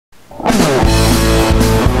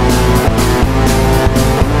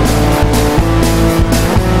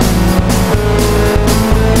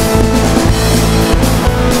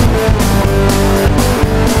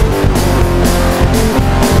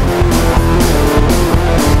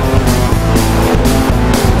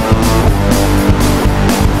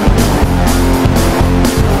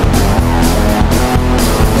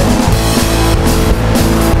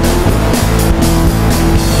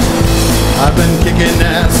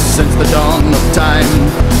since the dawn of time.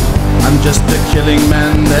 I'm just a killing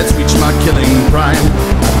man that's reached my killing prime.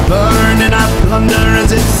 I burn and I plunder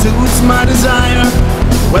as it suits my desire.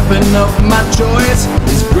 Weapon of my choice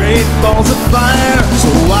is great balls of fire. So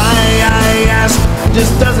why, I ask,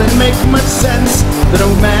 just doesn't make much sense that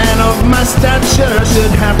a man of my stature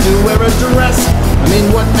should have to wear a dress. I mean,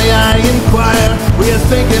 what may I inquire? Were you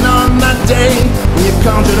thinking on that day when you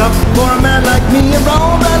conjured up for a man like me a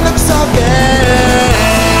robe that looks so gay?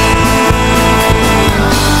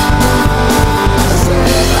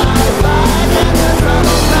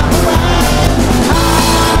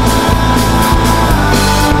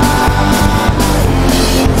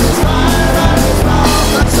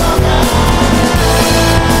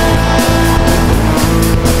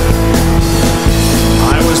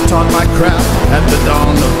 Taught my craft at the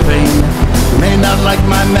dawn of fame. You may not like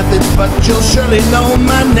my methods, but you'll surely know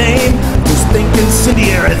my name. Those think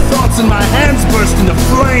incendiary thoughts in my hands burst into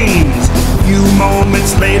flames. Few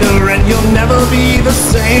moments later and you'll never be the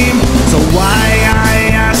same. So why,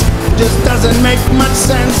 I ask, just doesn't make much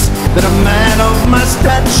sense that a man of my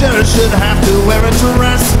stature should have to wear a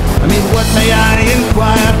dress. I mean, what may I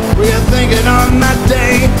inquire? Were you thinking on that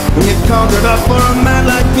day when you conjured up for a man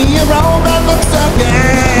like me a robe that looks so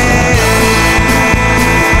gay?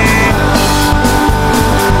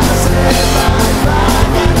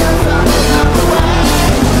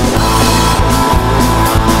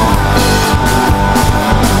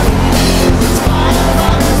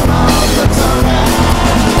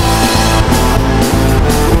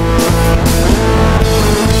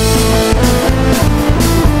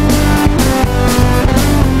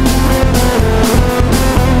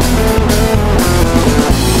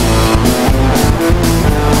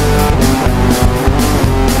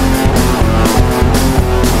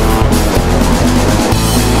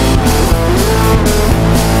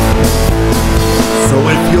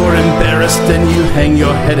 Then you hang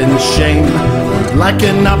your head in shame. You'd like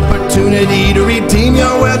an opportunity to redeem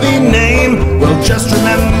your worthy name. Well, just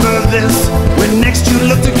remember this, when next you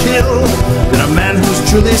look to kill, that a man who's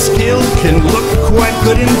truly skilled can look quite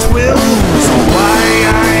good in twill.